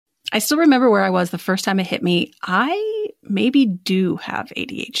I still remember where I was the first time it hit me. I maybe do have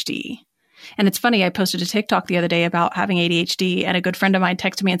ADHD. And it's funny, I posted a TikTok the other day about having ADHD, and a good friend of mine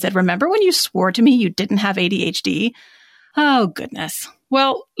texted me and said, remember when you swore to me you didn't have ADHD? Oh, goodness.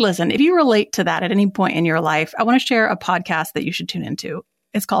 Well, listen, if you relate to that at any point in your life, I want to share a podcast that you should tune into.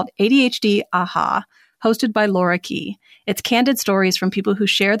 It's called ADHD Aha, hosted by Laura Key. It's candid stories from people who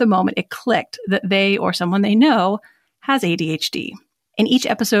share the moment it clicked that they or someone they know has ADHD. In each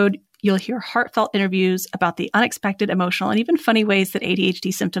episode, you'll hear heartfelt interviews about the unexpected, emotional, and even funny ways that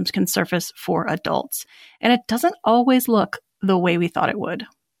ADHD symptoms can surface for adults. And it doesn't always look the way we thought it would.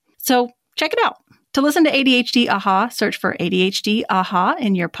 So check it out. To listen to ADHD Aha, search for ADHD Aha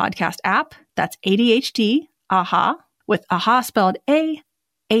in your podcast app. That's ADHD Aha, with Aha spelled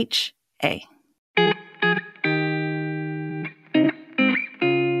A-H-A.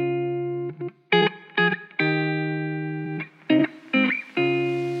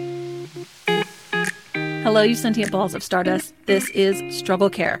 Hello, you sentient balls of stardust. This is Struggle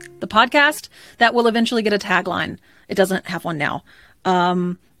Care, the podcast that will eventually get a tagline. It doesn't have one now,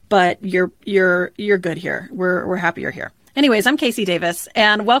 but you're good here. We're happy you're here. Anyways, I'm Casey Davis,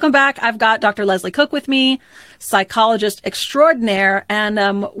 and welcome back. I've got Dr. Leslie Cook with me, psychologist extraordinaire,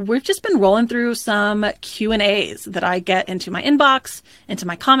 and we've just been rolling through some Q&As that I get into my inbox, into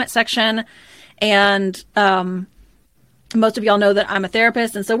my comment section, and most of y'all know that I'm a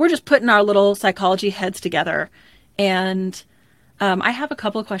therapist, and so we're just putting our little psychology heads together. And I have a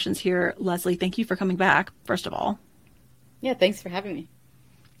couple of questions here. Leslie, thank you for coming back, first of all. Yeah, thanks for having me.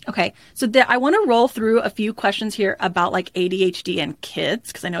 Okay, so I want to roll through a few questions here about like ADHD and kids,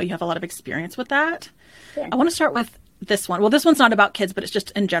 because I know you have a lot of experience with that. Sure. I want to start with this one. Well, this one's not about kids, but it's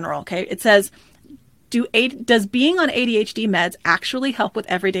just in general, okay? It says, does being on ADHD meds actually help with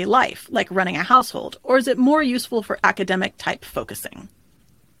everyday life, like running a household, or is it more useful for academic type focusing?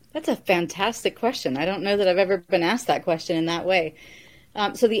 That's a fantastic question. I don't know that I've ever been asked that question in that way.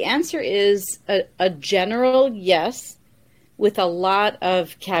 So the answer is a general yes, with a lot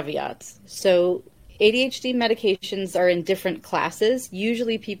of caveats. So ADHD medications are in different classes.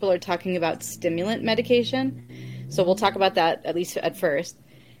 Usually people are talking about stimulant medication. So we'll talk about that at least at first.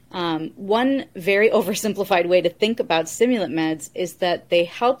 One very oversimplified way to think about stimulant meds is that they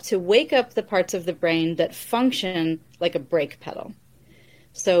help to wake up the parts of the brain that function like a brake pedal.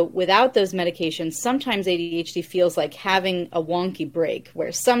 So without those medications, sometimes ADHD feels like having a wonky brake,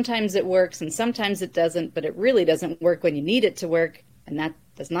 where sometimes it works and sometimes it doesn't, but it really doesn't work when you need it to work, and that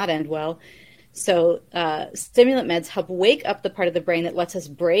does not end well. So stimulant meds help wake up the part of the brain that lets us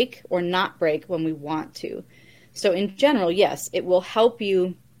brake or not brake when we want to. So in general, yes, it will help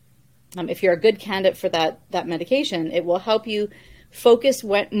you. If you're a good candidate for that medication, it will help you focus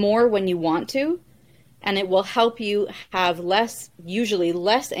more when you want to, and it will help you have usually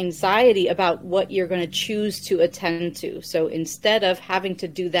less anxiety about what you're going to choose to attend to. So instead of having to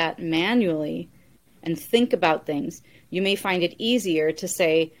do that manually and think about things, you may find it easier to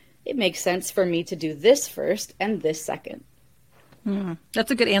say, it makes sense for me to do this first and this second.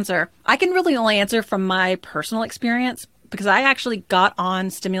 That's a good answer. I can really only answer from my personal experience, because I actually got on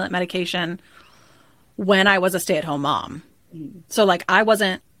stimulant medication when I was a stay-at-home mom. So like I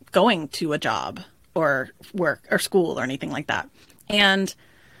wasn't going to a job or work or school or anything like that. And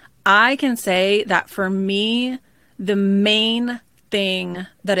I can say that for me, the main thing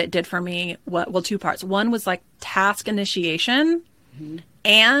that it did for me, well, two parts. One was like task initiation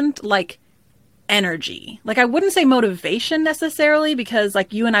and like energy. Like I wouldn't say motivation necessarily, because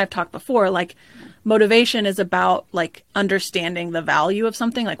like you and I have talked before, like motivation is about like understanding the value of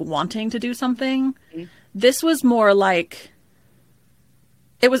something, like wanting to do something. This was more like,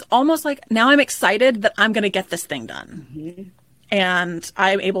 it was almost like, now I'm excited that I'm going to get this thing done. And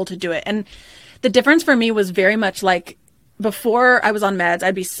I'm able to do it. And the difference for me was very much like, before I was on meds,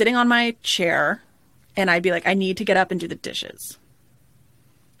 I'd be sitting on my chair and I'd be like, I need to get up and do the dishes.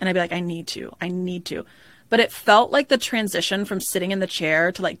 And I'd be like, I need to. But it felt like the transition from sitting in the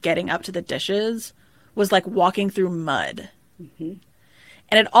chair to like getting up to the dishes was like walking through mud. And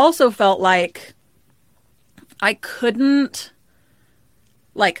it also felt like I couldn't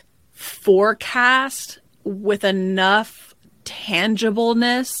like forecast with enough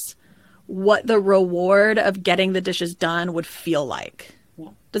tangibleness what the reward of getting the dishes done would feel like.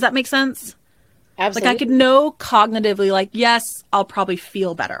 Does that make sense? Absolutely. Like I could know cognitively, like, yes, I'll probably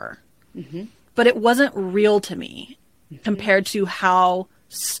feel better. But it wasn't real to me compared to how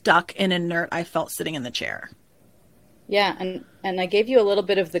stuck and inert I felt sitting in the chair. Yeah, and I gave you a little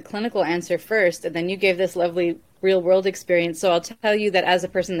bit of the clinical answer first, and then you gave this lovely real world experience. So I'll tell you that as a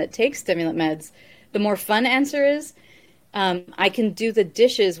person that takes stimulant meds, the more fun answer is I can do the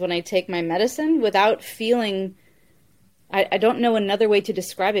dishes when I take my medicine without feeling, I don't know another way to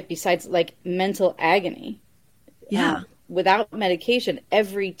describe it besides like mental agony. Yeah. Without medication,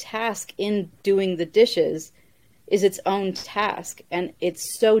 every task in doing the dishes is its own task. And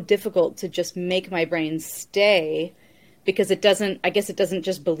it's so difficult to just make my brain stay because I guess it doesn't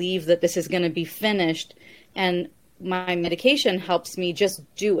just believe that this is going to be finished. And my medication helps me just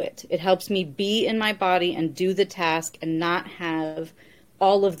do it. It helps me be in my body and do the task and not have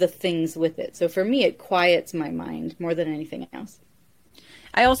all of the things with it. So for me, it quiets my mind more than anything else.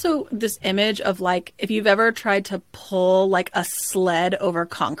 I also, this image of like, if you've ever tried to pull like a sled over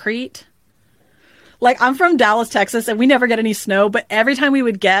concrete. Like, I'm from Dallas, Texas, and we never get any snow, but every time we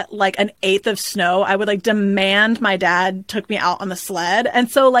would get like an eighth of snow, I would like demand my dad took me out on the sled. And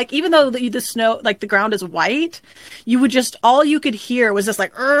so like, even though the snow, like the ground is white, you would just, all you could hear was just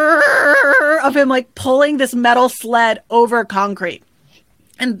like, of him like pulling this metal sled over concrete.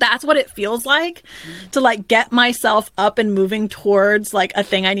 And that's what it feels like to like get myself up and moving towards like a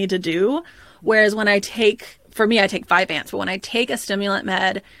thing I need to do. Whereas when I take, for me, I take 5-ANTs, but when I take a stimulant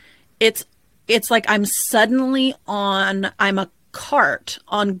med, it's like I'm a cart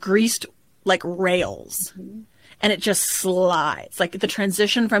on greased like rails, and it just slides. Like the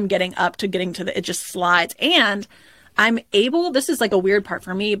transition from getting up to getting to it just slides. And I'm able, this is like a weird part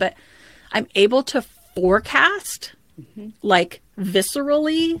for me, but I'm able to forecast like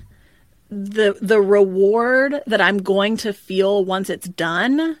viscerally the reward that I'm going to feel once it's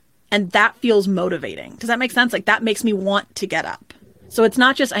done. And that feels motivating. Does that make sense? Like that makes me want to get up. So it's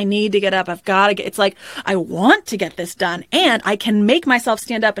not just I need to get up, I've got to get, it's like I want to get this done and I can make myself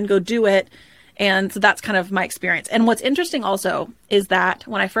stand up and go do it. And so that's kind of my experience. And what's interesting also is that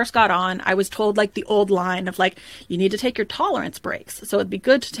when I first got on, I was told like the old line of like, you need to take your tolerance breaks. So it'd be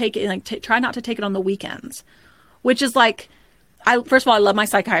good to take it, like try not to take it on the weekends, which is like, first of all, I love my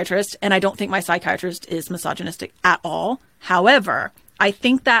psychiatrist and I don't think my psychiatrist is misogynistic at all. However, I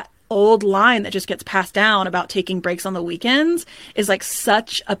think that old line that just gets passed down about taking breaks on the weekends is like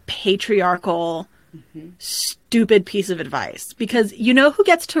such a patriarchal, stupid piece of advice. Because you know who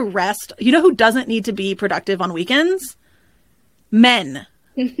gets to rest? You know who doesn't need to be productive on weekends? Men.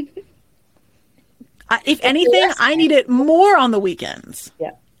 If anything, I need it more on the weekends.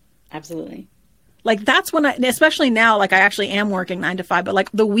 Yeah, absolutely. Like that's when especially now, like I actually am working 9 to 5, but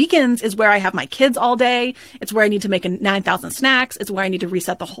like the weekends is where I have my kids all day. It's where I need to make 9,000 snacks. It's where I need to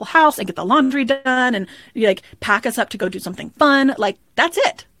reset the whole house and get the laundry done and like pack us up to go do something fun. Like that's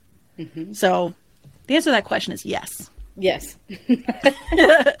it. So the answer to that question is yes. Yes.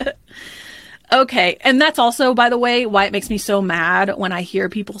 Okay. And that's also, by the way, why it makes me so mad when I hear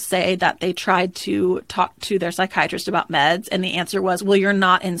people say that they tried to talk to their psychiatrist about meds. And the answer was, well, you're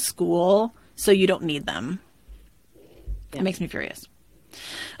not in school, so you don't need them. Yeah. It makes me furious.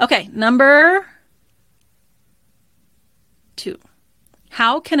 Okay. Number 2.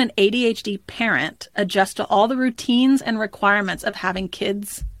 How can an ADHD parent adjust to all the routines and requirements of having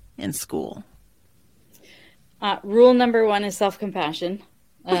kids in school? Rule number 1 is self-compassion.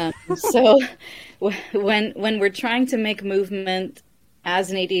 So when we're trying to make movement as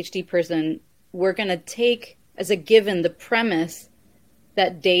an ADHD person, we're going to take as a given the premise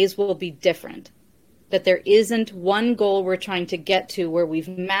that days will be different, that there isn't one goal we're trying to get to where we've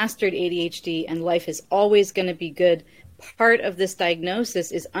mastered ADHD and life is always going to be good. Part of this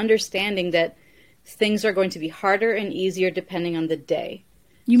diagnosis is understanding that things are going to be harder and easier depending on the day.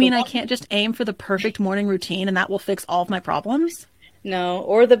 You mean I can't just aim for the perfect morning routine and that will fix all of my problems? No,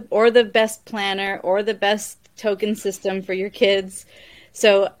 or the best planner or the best token system for your kids.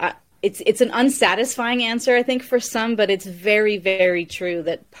 So it's an unsatisfying answer, I think, for some, but it's very, very true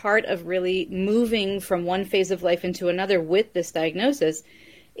that part of really moving from one phase of life into another with this diagnosis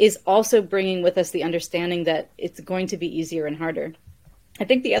is also bringing with us the understanding that it's going to be easier and harder. I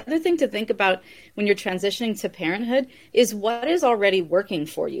think the other thing to think about when you're transitioning to parenthood is what is already working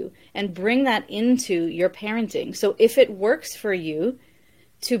for you and bring that into your parenting. So if it works for you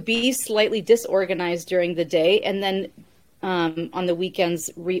to be slightly disorganized during the day and then on the weekends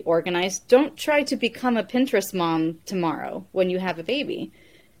reorganize, don't try to become a Pinterest mom tomorrow when you have a baby.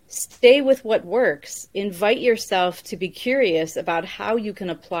 Stay with what works. Invite yourself to be curious about how you can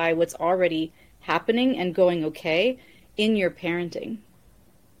apply what's already happening and going okay in your parenting.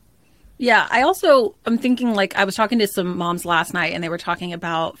 Yeah, I'm thinking like I was talking to some moms last night and they were talking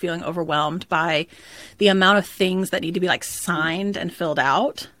about feeling overwhelmed by the amount of things that need to be like signed and filled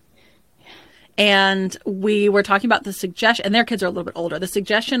out. And we were talking about the suggestion, and their kids are a little bit older, the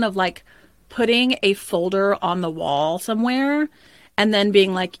suggestion of like putting a folder on the wall somewhere And then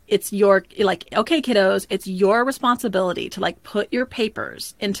being like, it's your, like, okay, kiddos, it's your responsibility to like put your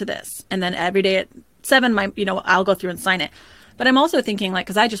papers into this. And then every day at 7, I'll go through and sign it. But I'm also thinking, like,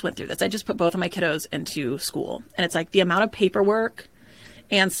 because I just went through this, I just put both of my kiddos into school. And it's like the amount of paperwork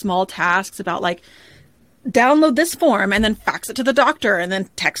and small tasks about like, download this form and then fax it to the doctor and then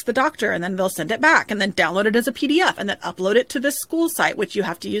text the doctor and then they'll send it back and then download it as a PDF and then upload it to this school site, which you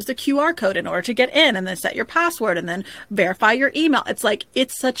have to use the QR code in order to get in and then set your password and then verify your email. It's like,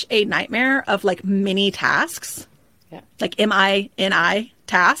 it's such a nightmare of like mini tasks, like MINI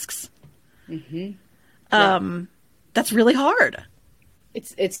tasks. That's really hard.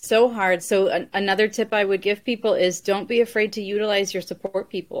 It's so hard. So another tip I would give people is don't be afraid to utilize your support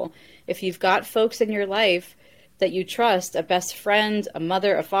people. If you've got folks in your life that you trust, a best friend, a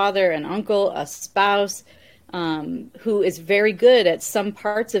mother, a father, an uncle, a spouse, who is very good at some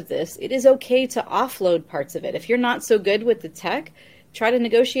parts of this, it is okay to offload parts of it. If you're not so good with the tech, try to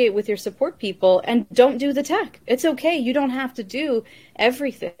negotiate with your support people and don't do the tech. It's okay. You don't have to do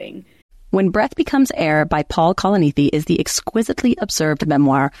everything. When Breath Becomes Air by Paul Kalanithi is the exquisitely observed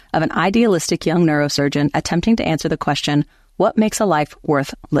memoir of an idealistic young neurosurgeon attempting to answer the question, what makes a life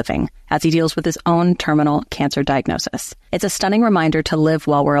worth living, as he deals with his own terminal cancer diagnosis. It's a stunning reminder to live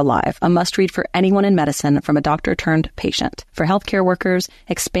while we're alive, a must-read for anyone in medicine from a doctor-turned-patient. For healthcare workers,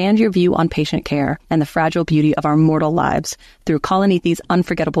 expand your view on patient care and the fragile beauty of our mortal lives through Kalanithi's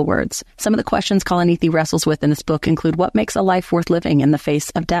unforgettable words. Some of the questions Kalanithi wrestles with in this book include what makes a life worth living in the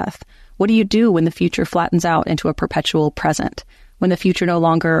face of death? What do you do when the future flattens out into a perpetual present? When the future no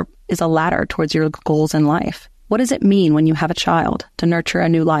longer is a ladder towards your goals in life? What does it mean when you have a child to nurture a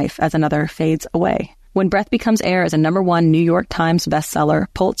new life as another fades away? When Breath Becomes Air is a #1 New York Times bestseller,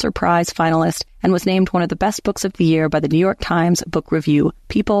 Pulitzer Prize finalist, and was named one of the best books of the year by the New York Times Book Review,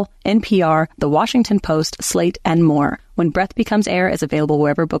 People, NPR, The Washington Post, Slate, and more. When Breath Becomes Air is available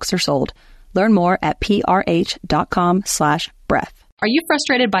wherever books are sold. Learn more at prh.com/breath. Are you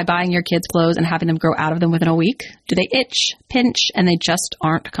frustrated by buying your kids clothes and having them grow out of them within a week? Do they itch, pinch, and they just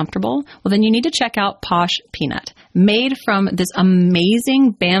aren't comfortable? Well, then you need to check out Posh Peanut. Made from this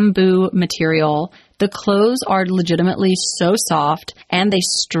amazing bamboo material, the clothes are legitimately so soft and they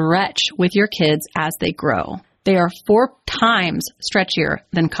stretch with your kids as they grow. They are 4 times stretchier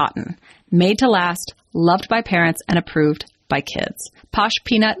than cotton. Made to last, loved by parents, and approved by kids. Posh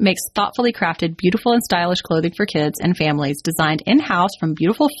Peanut makes thoughtfully crafted, beautiful and stylish clothing for kids and families designed in-house from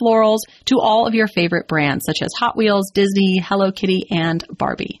beautiful florals to all of your favorite brands such as Hot Wheels, Disney, Hello Kitty, and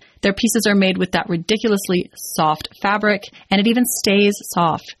Barbie. Their pieces are made with that ridiculously soft fabric, and it even stays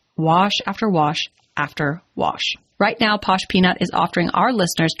soft wash after wash after wash. Right now, Posh Peanut is offering our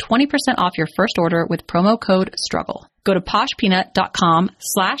listeners 20% off your first order with promo code STRUGGLE. Go to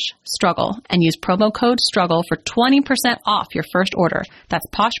poshpeanut.com/struggle and use promo code STRUGGLE for 20% off your first order. That's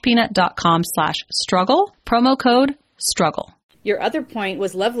poshpeanut.com/struggle, promo code STRUGGLE. Your other point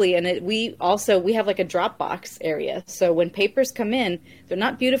was lovely, and we have like a Dropbox area. So when papers come in, they're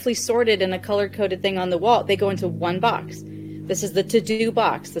not beautifully sorted in a color-coded thing on the wall. They go into one box. This is the to-do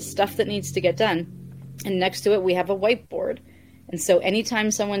box, the stuff that needs to get done. And next to it, we have a whiteboard. And so anytime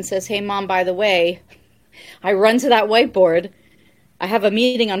someone says, hey, Mom, by the way, I run to that whiteboard. I have a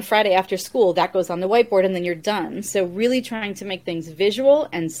meeting on Friday after school. That goes on the whiteboard, and then you're done. So really trying to make things visual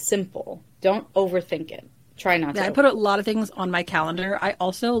and simple. Don't overthink it. Try not to. I put a lot of things on my calendar. I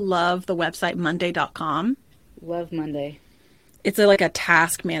also love the website Monday.com. Love Monday. It's like a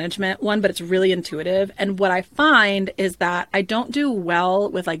task management one, but it's really intuitive. And what I find is that I don't do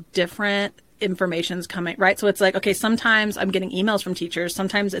well with like different information's coming, right? So it's like, okay, sometimes I'm getting emails from teachers.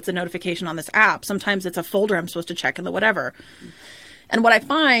 Sometimes it's a notification on this app. Sometimes it's a folder I'm supposed to check in the whatever. And what I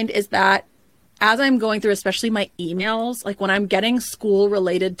find is that as I'm going through, especially my emails, like when I'm getting school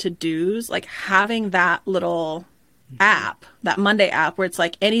related to-dos, like having that little app, that Monday app where it's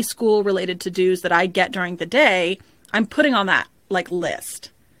like any school related to-dos that I get during the day, I'm putting on that like list.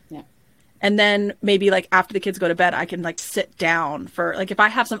 And then maybe like after the kids go to bed, I can like sit down for like if I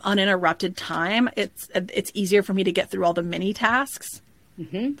have some uninterrupted time, it's easier for me to get through all the mini tasks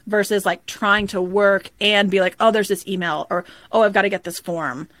versus like trying to work and be like, oh, there's this email or, oh, I've got to get this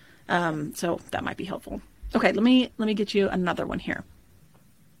form. So that might be helpful. Okay, let me get you another one here.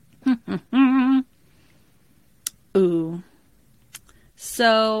 Ooh.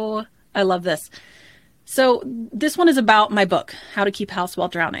 So I love this. So this one is about my book, How to Keep House While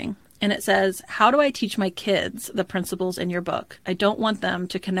Drowning. And it says, how do I teach my kids the principles in your book? I don't want them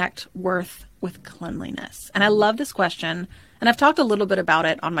to connect worth with cleanliness. And I love this question. And I've talked a little bit about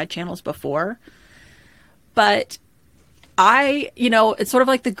it on my channels before. But it's sort of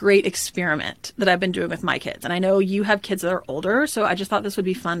like the great experiment that I've been doing with my kids. And I know you have kids that are older, so I just thought this would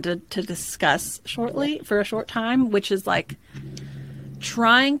be fun to discuss shortly for a short time, which is like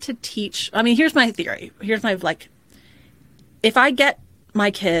trying to teach. I mean, here's my theory. Here's my, like, if I get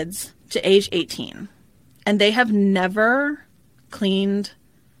my kids to age 18 and they have never cleaned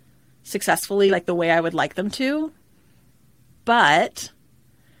successfully like the way I would like them to, but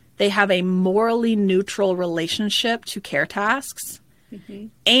they have a morally neutral relationship to care tasks,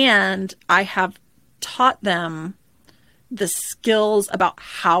 and I have taught them the skills about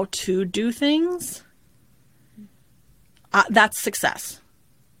how to do things, that's success.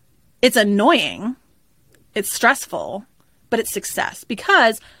 It's annoying, it's stressful, but it's success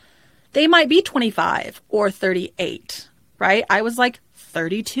because they might be 25 or 38, right? I was like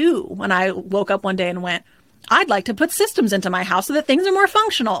 32 when I woke up one day and went, I'd like to put systems into my house so that things are more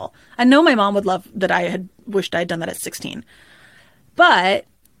functional. I know my mom would love that I had wished I'd done that at 16. But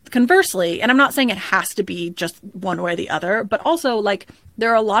conversely, and I'm not saying it has to be just one way or the other, but also like there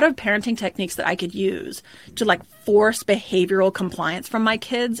are a lot of parenting techniques that I could use to like force behavioral compliance from my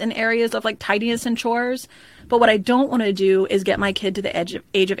kids in areas of like tidiness and chores. But what I don't want to do is get my kid to the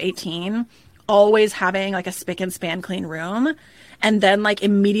age of 18 always having like a spick and span clean room. And then like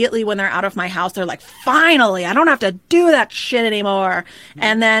immediately when they're out of my house, they're like, finally, I don't have to do that shit anymore.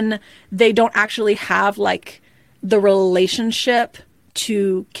 And then they don't actually have like the relationship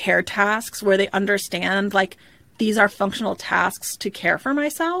to care tasks where they understand like these are functional tasks to care for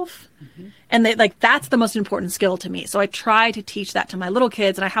myself. And they like, that's the most important skill to me. So I try to teach that to my little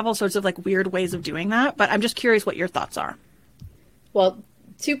kids, and I have all sorts of like weird ways of doing that, but I'm just curious what your thoughts are. Well,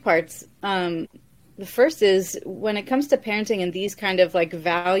 two parts. The first is when it comes to parenting and these kind of like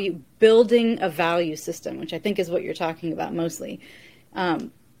building a value system, which I think is what you're talking about mostly.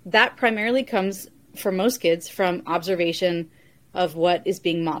 That primarily comes for most kids from observation of what is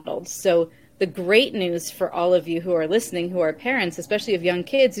being modeled. So the great news for all of you who are listening, who are parents, especially of young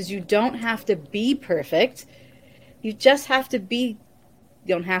kids, is you don't have to be perfect. You just have to be, you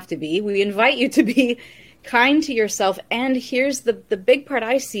don't have to be. We invite you to be kind to yourself. And here's the big part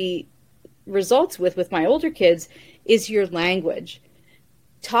I see results with my older kids is your language.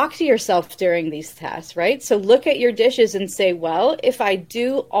 Talk to yourself during these tasks, right? So look at your dishes and say, well, if I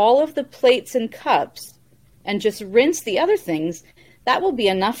do all of the plates and cups and just rinse the other things, that will be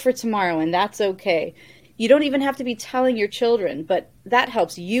enough for tomorrow, and that's okay. You don't even have to be telling your children, but that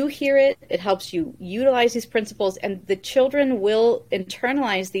helps you hear it. It helps you utilize these principles, and the children will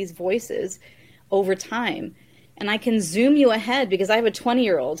internalize these voices over time. And I can zoom you ahead because I have a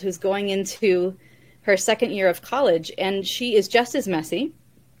 20-year-old who's going into her second year of college, and she is just as messy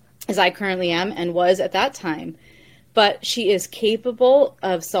as I currently am and was at that time. But she is capable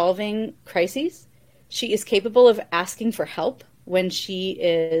of solving crises. She is capable of asking for help when she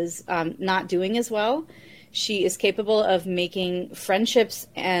is not doing as well. She is capable of making friendships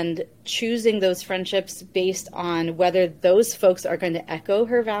and choosing those friendships based on whether those folks are going to echo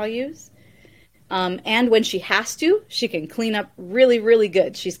her values. And when she has to, she can clean up really, really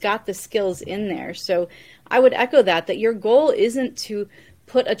good. She's got the skills in there. So I would echo that your goal isn't to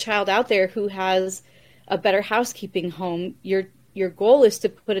put a child out there who has a better housekeeping home. Your goal is to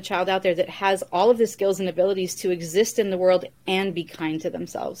put a child out there that has all of the skills and abilities to exist in the world and be kind to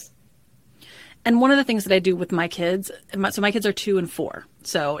themselves. And one of the things that I do with my kids, so my kids are 2 and 4.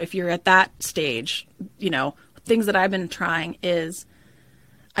 So if you're at that stage, things that I've been trying is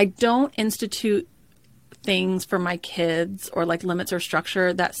I don't institute things for my kids or like limits or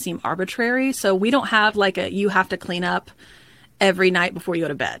structure that seem arbitrary. So we don't have like you have to clean up every night before you go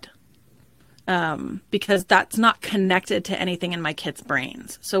to bed. Because that's not connected to anything in my kids'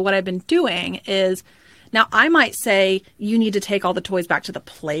 brains. So what I've been doing is, now I might say you need to take all the toys back to the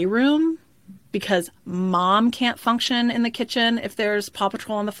playroom because mom can't function in the kitchen if there's Paw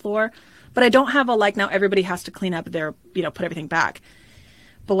Patrol on the floor. But I don't have now everybody has to clean up their, put everything back.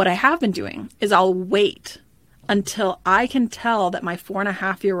 But what I have been doing is I'll wait until I can tell that my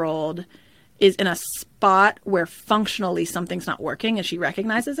 4.5-year-old is in a spot where functionally something's not working and she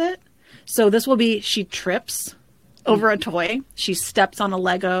recognizes it. So this will be, she trips over a toy. She steps on a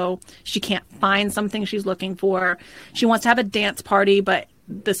Lego. She can't find something she's looking for. She wants to have a dance party, but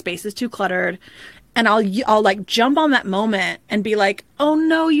the space is too cluttered. And I'll like jump on that moment and be like, oh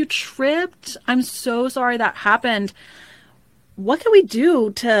no, you tripped. I'm so sorry that happened. What can we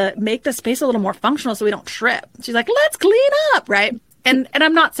do to make the space a little more functional so we don't trip? She's like, let's clean up, right? And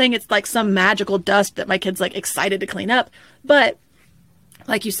I'm not saying it's like some magical dust that my kid's like excited to clean up, but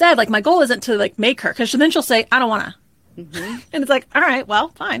like you said, like my goal isn't to like make her, because then she'll say, I don't want to. And it's like, all right, well,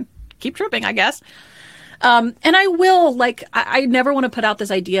 fine. Keep tripping, I guess. And I will, like, I never want to put out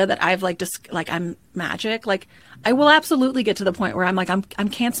this idea that I've like just like I'm magic. Like, I will absolutely get to the point where I'm like, I'm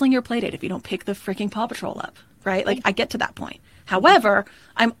canceling your play date if you don't pick the freaking Paw Patrol up, right? Like, I get to that point. However,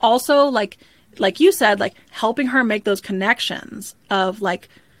 I'm also like you said, like helping her make those connections of like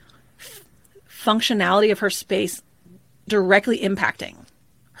functionality of her space directly impacting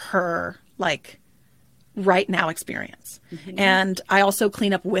her like right now experience. Mm-hmm. And I also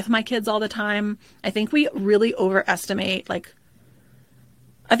clean up with my kids all the time. I think we really overestimate, like,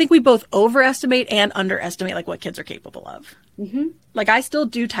 I think we both overestimate and underestimate like what kids are capable of. Mm-hmm. Like, I still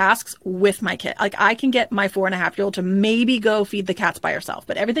do tasks with my kid. Like, I can get my 4.5-year-old to maybe go feed the cats by herself,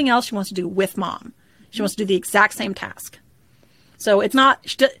 but everything else she wants to do with mom. She wants to do the exact same task. So it's not,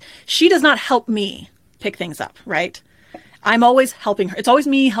 she does not help me pick things up, right? I'm always helping her. It's always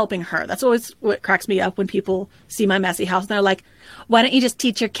me helping her. That's always what cracks me up when people see my messy house and they're like, why don't you just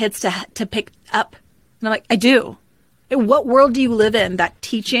teach your kids to pick up? And I'm like, I do. In what world do you live in that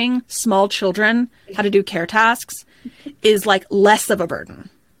teaching small children how to do care tasks is like less of a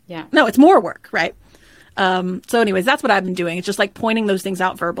burden? Yeah. No, it's more work, right? So anyways, that's what I've been doing. It's just like pointing those things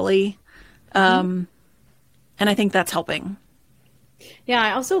out verbally. And I think that's helping. Yeah,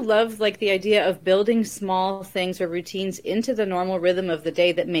 I also love like the idea of building small things or routines into the normal rhythm of the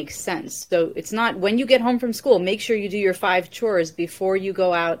day that makes sense. So it's not when you get home from school, make sure you do your 5 chores before you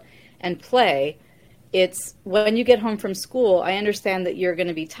go out and play. It's when you get home from school, I understand that you're going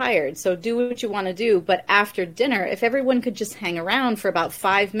to be tired. So do what you want to do. But after dinner, if everyone could just hang around for about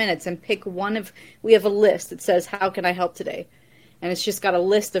 5 minutes and pick we have a list that says, how can I help today? And it's just got a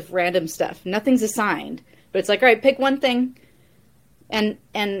list of random stuff. Nothing's assigned, but it's like, all right, pick one thing.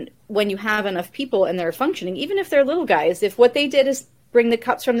 And when you have enough people and they're functioning, even if they're little guys, if what they did is bring the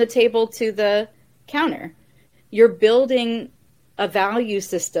cups from the table to the counter, you're building a value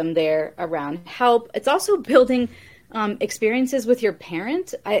system there around help. It's also building experiences with your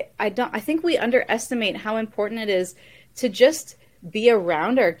parent. I think we underestimate how important it is to just be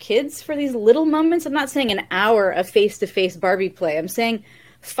around our kids for these little moments. I'm not saying an hour of face-to-face Barbie play. I'm saying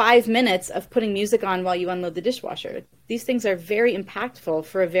 5 minutes of putting music on while you unload the dishwasher. These things are very impactful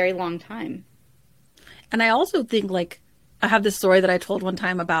for a very long time. And I also think, like, I have this story that I told one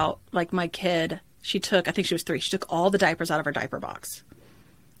time about, like, my kid. She took, I think she was 3. She took all the diapers out of her diaper box.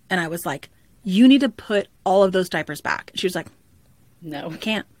 And I was like, you need to put all of those diapers back. And she was like, no, I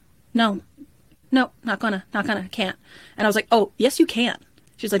can't. No, not gonna, can't. And I was like, oh, yes, you can.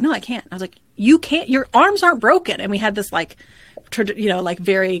 She's like, no, I can't. I was like, you can't, your arms aren't broken. And we had this like, like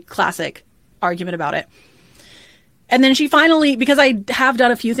very classic argument about it. And then she finally, because I have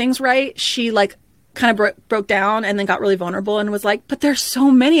done a few things right, she like kind of broke down and then got really vulnerable and was like, but there's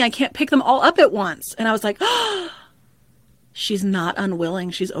so many, I can't pick them all up at once. And I was like, oh, she's not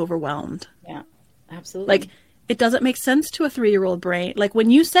unwilling. She's overwhelmed. Yeah, absolutely. Like, it doesn't make sense to a 3-year-old brain. Like, when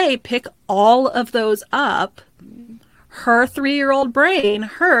you say pick all of those up, her 3-year-old brain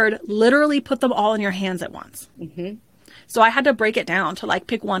heard literally put them all in your hands at once. Mm-hmm. So I had to break it down to like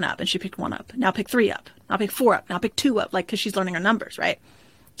pick 1 up, and she picked 1 up. Now pick 3 up. Now pick 4 up. Now pick 2 up. Like, cause she's learning her numbers, right?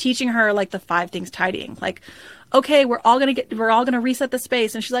 Teaching her like the 5 things tidying. Like, okay, we're all going to reset the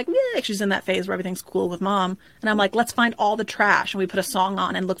space. And she's like, yeah, she's in that phase where everything's cool with mom. And I'm like, let's find all the trash. And we put a song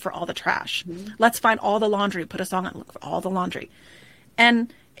on and look for all the trash. Mm-hmm. Let's find all the laundry, put a song on and look for all the laundry.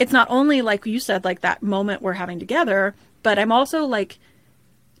 And it's not only like you said, like that moment we're having together, but I'm also like,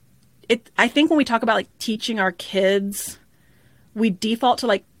 I think when we talk about like teaching our kids, we default to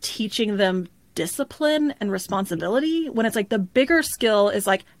like teaching them discipline and responsibility, when it's like the bigger skill is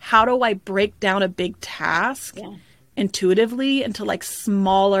like, how do I break down a big task intuitively into like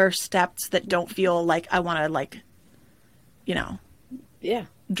smaller steps that don't feel like I want to like, drive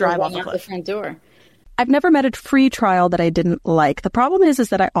off the cliff. The front door. I've never met a free trial that I didn't like. The problem is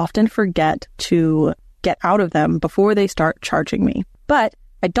that I often forget to get out of them before they start charging me. But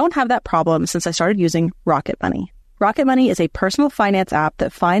I don't have that problem since I started using Rocket Money. Rocket Money is a personal finance app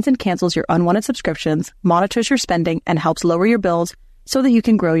that finds and cancels your unwanted subscriptions, monitors your spending, and helps lower your bills so that you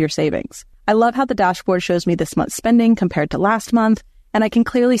can grow your savings. I love how the dashboard shows me this month's spending compared to last month, and I can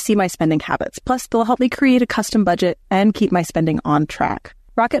clearly see my spending habits. Plus, they'll help me create a custom budget and keep my spending on track.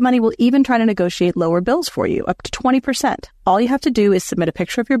 Rocket Money will even try to negotiate lower bills for you, up to 20%. All you have to do is submit a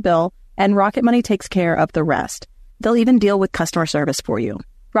picture of your bill, and Rocket Money takes care of the rest. They'll even deal with customer service for you.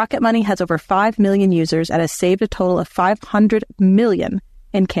 Rocket Money has over 5 million users and has saved a total of $500 million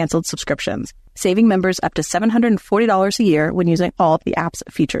in canceled subscriptions, saving members up to $740 a year when using all of the app's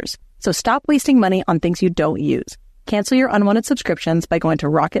features. So stop wasting money on things you don't use. Cancel your unwanted subscriptions by going to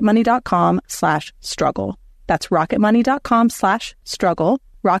rocketmoney.com/struggle. That's rocketmoney.com/struggle.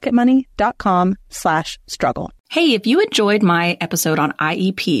 rocketmoney.com/struggle. Hey, if you enjoyed my episode on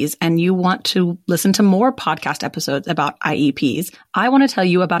IEPs and you want to listen to more podcast episodes about IEPs, I want to tell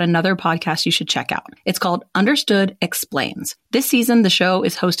you about another podcast you should check out. It's called Understood Explains. This season, the show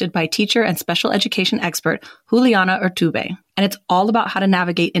is hosted by teacher and special education expert Juliana Urtube, and it's all about how to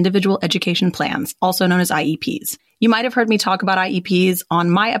navigate individual education plans, also known as IEPs. You might have heard me talk about IEPs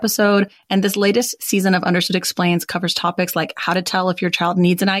on my episode, and this latest season of Understood Explains covers topics like how to tell if your child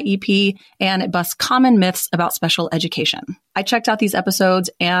needs an IEP, and it busts common myths about special education. I checked out these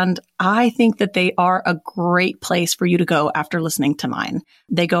episodes, and I think that they are a great place for you to go after listening to mine.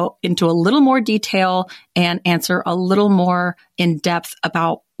 They go into a little more detail and answer a little more in depth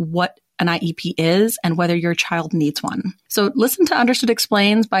about what an IEP is and whether your child needs one. So listen to Understood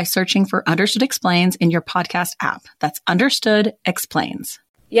Explains by searching for Understood Explains in your podcast app. That's Understood Explains.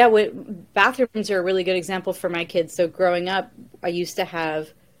 Yeah, bathrooms are a really good example for my kids. So growing up, I used to have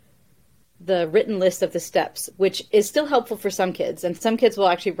the written list of the steps, which is still helpful for some kids. And some kids will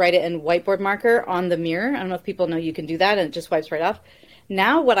actually write it in whiteboard marker on the mirror. I don't know if people know you can do that, and it just wipes right off.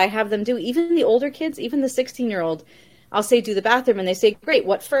 Now what I have them do, even the older kids, even the 16-year-old, I'll say, do the bathroom, and they say, great,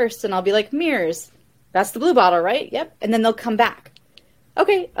 what first? And I'll be like, mirrors. That's the blue bottle, right? Yep. And then they'll come back.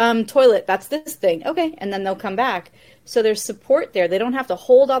 Okay, toilet, that's this thing. Okay, and then they'll come back. So there's support there. They don't have to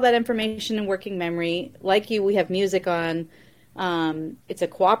hold all that information in working memory. Like you, we have music on. It's a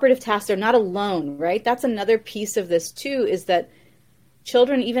cooperative task. They're not alone, right? That's another piece of this too, is that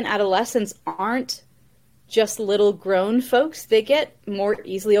children, even adolescents, aren't just little grown folks. They get more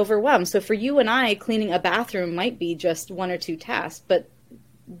easily overwhelmed. So for you and I, cleaning a bathroom might be just one or two tasks, but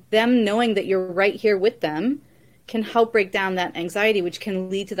them knowing that you're right here with them can help break down that anxiety, which can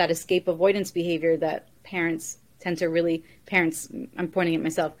lead to that escape avoidance behavior that parents, I'm pointing at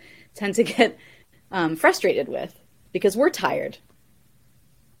myself, tend to get frustrated with because we're tired.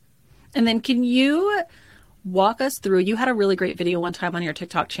 And then can you walk us through, you had a really great video one time on your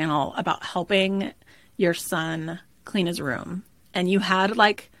TikTok channel about helping your son clean his room, and you had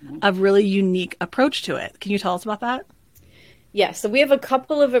like a really unique approach to it. Can you tell us about that? Yeah, so we have a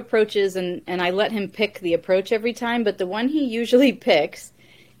couple of approaches, and I let him pick the approach every time, but the one he usually picks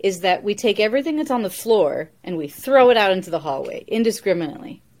is that we take everything that's on the floor and we throw it out into the hallway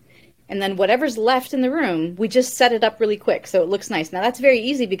indiscriminately. And then whatever's left in the room, we just set it up really quick so it looks nice. Now that's very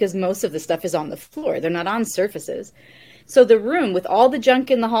easy because most of the stuff is on the floor. They're not on surfaces. So the room, with all the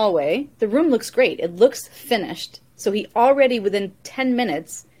junk in the hallway, the room looks great. It looks finished. So he already, within 10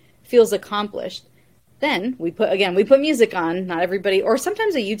 minutes, feels accomplished. Then we put music on, not everybody, or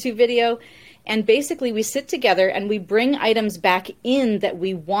sometimes a YouTube video. And basically we sit together and we bring items back in that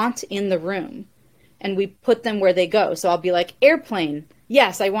we want in the room. And we put them where they go. So I'll be like, airplane.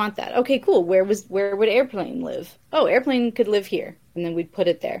 Yes, I want that. Okay, cool. Where would airplane live? Oh, airplane could live here. And then we'd put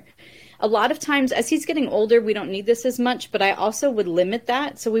it there. A lot of times, as he's getting older, we don't need this as much, but I also would limit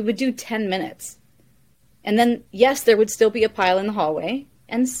that. So we would do 10 minutes. And then, yes, there would still be a pile in the hallway.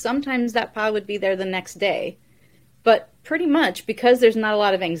 And sometimes that pile would be there the next day. But pretty much, because there's not a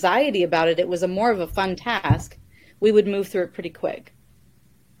lot of anxiety about it, it was more of a fun task. We would move through it pretty quick.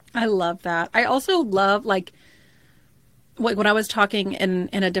 I love that. I also love, like when I was talking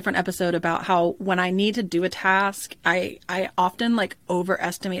in a different episode about how when I need to do a task, I often like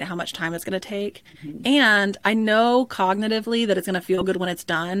overestimate how much time it's going to take. Mm-hmm. And I know cognitively that it's going to feel good when it's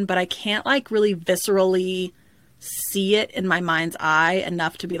done, but I can't like really viscerally see it in my mind's eye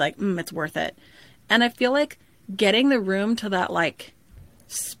enough to be like, it's worth it. And I feel like getting the room to that like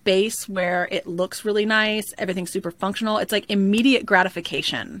space where it looks really nice, everything's super functional, it's like immediate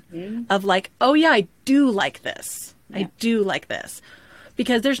gratification of like, oh yeah, I do like this. I do like this.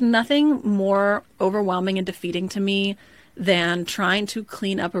 Because there's nothing more overwhelming and defeating to me than trying to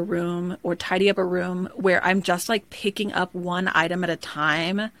clean up a room or tidy up a room where I'm just like picking up one item at a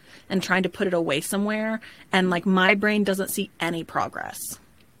time and trying to put it away somewhere. And like my brain doesn't see any progress.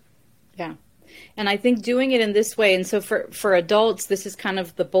 Yeah. And I think doing it in this way, and so for adults, this is kind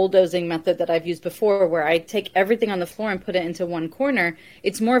of the bulldozing method that I've used before, where I take everything on the floor and put it into one corner.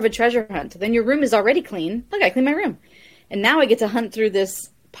 It's more of a treasure hunt. Then your room is already clean. Look, I cleaned my room. And now I get to hunt through this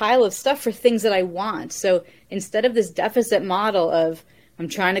pile of stuff for things that I want. So instead of this deficit model of, I'm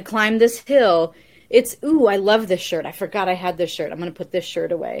trying to climb this hill, it's, ooh, I love this shirt. I forgot I had this shirt. I'm going to put this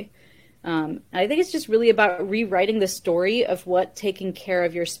shirt away. I think it's just really about rewriting the story of what taking care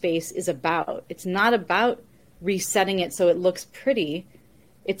of your space is about. It's not about resetting it so it looks pretty.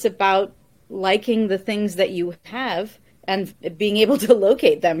 It's about liking the things that you have and being able to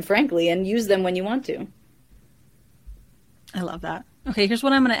locate them, frankly, and use them when you want to. I love that. Okay, here's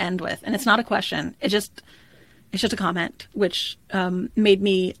what I'm going to end with. And it's not a question. It just, It's just a comment, which made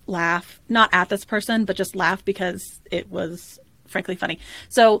me laugh, not at this person, but just laugh because it was frankly funny.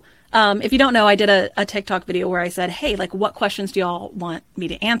 So if you don't know, I did a TikTok video where I said, hey, like, what questions do y'all want me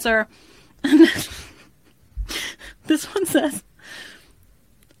to answer? And this one says,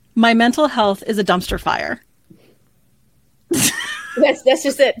 my mental health is a dumpster fire. That's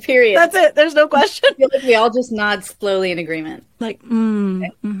just it, period. That's it. There's no question. I feel like we all just nod slowly in agreement. Like,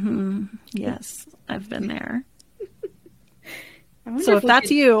 yes, I've been there. So if that's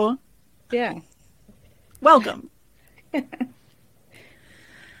you, yeah, welcome.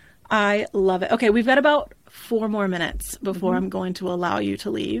 I love it. Okay, we've got about 4 more minutes before I'm going to allow you to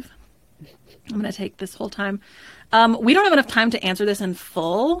leave. I'm going to take this whole time. We don't have enough time to answer this in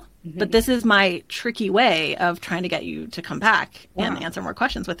full, but this is my tricky way of trying to get you to come back and answer more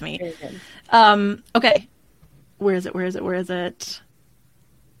questions with me. Very good. Okay. Where is it?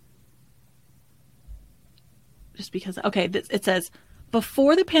 Just because, okay, it says,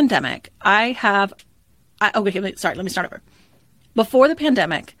 before the pandemic, let me start over. Before the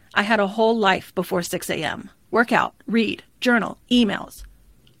pandemic, I had a whole life before 6 a.m. Work out, read, journal, emails.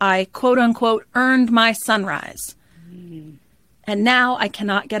 I, quote unquote, earned my sunrise. And now I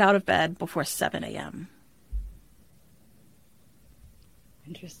cannot get out of bed before 7 a.m.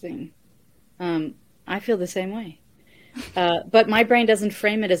 Interesting. I feel the same way. But my brain doesn't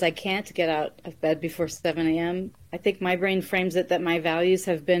frame it as I can't get out of bed before 7 a.m. I think my brain frames it that my values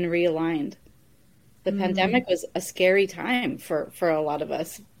have been realigned. The pandemic was a scary time for a lot of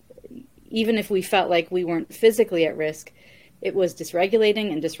us. Even if we felt like we weren't physically at risk, it was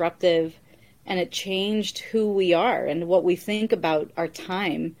dysregulating and disruptive, and it changed who we are and what we think about our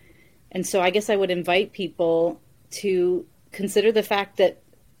time. And so I guess I would invite people to consider the fact that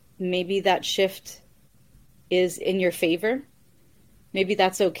maybe that shift is in your favor. Maybe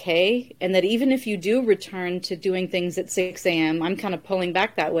that's okay. And that even if you do return to doing things at 6 a.m., I'm kind of pulling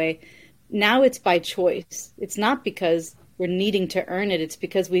back that way. Now it's by choice. It's not because we're needing to earn it. It's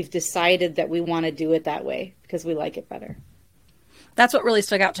because we've decided that we want to do it that way because we like it better. That's what really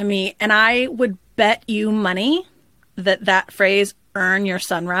stuck out to me. And I would bet you money that phrase, earn your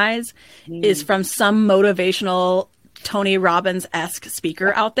sunrise, is from some motivational Tony Robbins-esque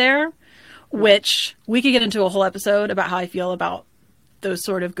speaker out there, which we could get into a whole episode about how I feel about those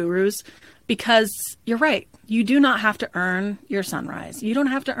sort of gurus, because you're right. You do not have to earn your sunrise. You don't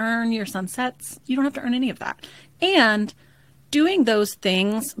have to earn your sunsets. You don't have to earn any of that. And doing those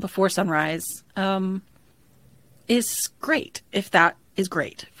things before sunrise is great if that is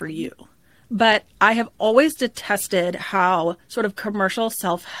great for you. But I have always detested how sort of commercial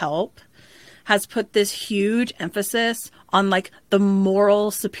self-help has put this huge emphasis on like the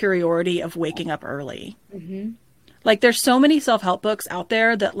moral superiority of waking up early. Like there's so many self-help books out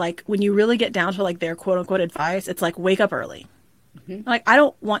there that like when you really get down to like their quote unquote advice, it's like wake up early. Like I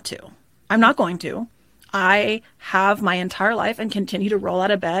don't want to. I'm not going to. I have my entire life and continue to roll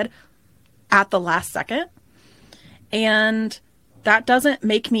out of bed at the last second. And that doesn't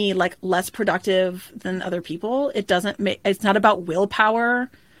make me like less productive than other people. It's not about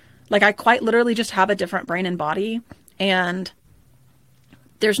willpower. Like I quite literally just have a different brain and body, and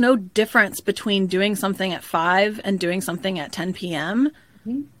there's no difference between doing something at 5 and doing something at 10 p.m.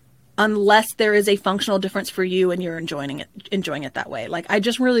 Unless there is a functional difference for you and you're enjoying it that way. Like I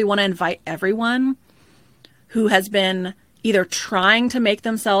just really want to invite everyone who has been either trying to make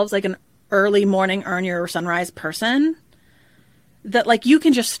themselves like an early morning earn your sunrise person, that like you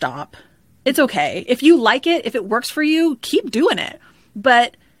can just stop. It's okay. If you like it, if it works for you, keep doing it.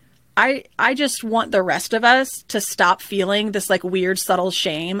 But I just want the rest of us to stop feeling this like weird subtle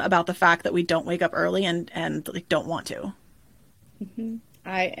shame about the fact that we don't wake up early and like don't want to.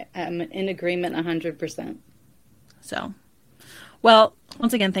 I am in agreement 100%. So, well,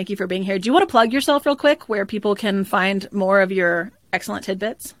 once again, thank you for being here. Do you want to plug yourself real quick where people can find more of your excellent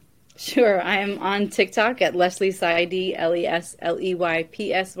tidbits? Sure. I am on TikTok at Leslie Seidy,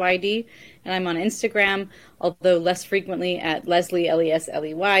 LESLEYPSYD. And I'm on Instagram, although less frequently, at Leslie,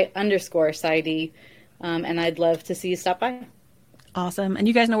 LESLEY_Seidy. And I'd love to see you stop by. Awesome. And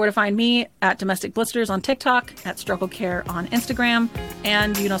you guys know where to find me at Domestic Blisters on TikTok, at Struggle Care on Instagram.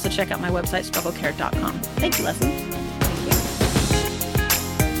 And you can also check out my website, strugglecare.com. Thank you, Leslie.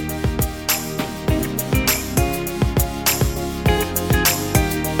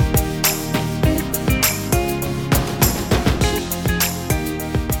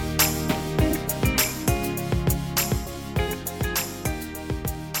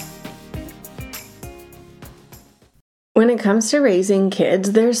 When it comes to raising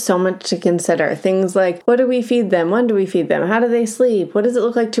kids, there's so much to consider. Things like, what do we feed them? When do we feed them? How do they sleep? What does it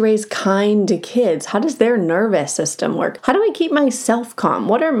look like to raise kind kids? How does their nervous system work? How do I keep myself calm?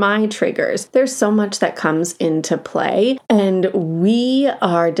 What are my triggers? There's so much that comes into play, and we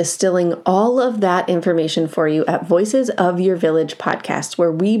are distilling all of that information for you at Voices of Your Village podcast,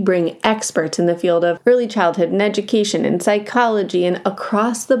 where we bring experts in the field of early childhood and education and psychology and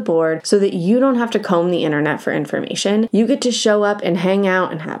across the board so that you don't have to comb the internet for information. You get to show up and hang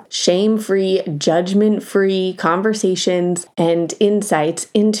out and have shame-free, judgment-free conversations and insights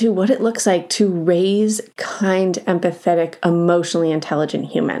into what it looks like to raise kind, empathetic, emotionally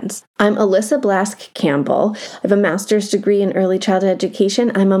intelligent humans. I'm Alyssa Blask Campbell. I have a master's degree in early childhood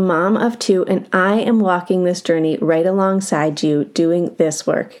education. I'm a mom of 2, and I am walking this journey right alongside you doing this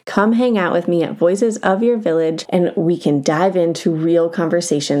work. Come hang out with me at Voices of Your Village, and we can dive into real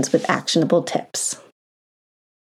conversations with actionable tips.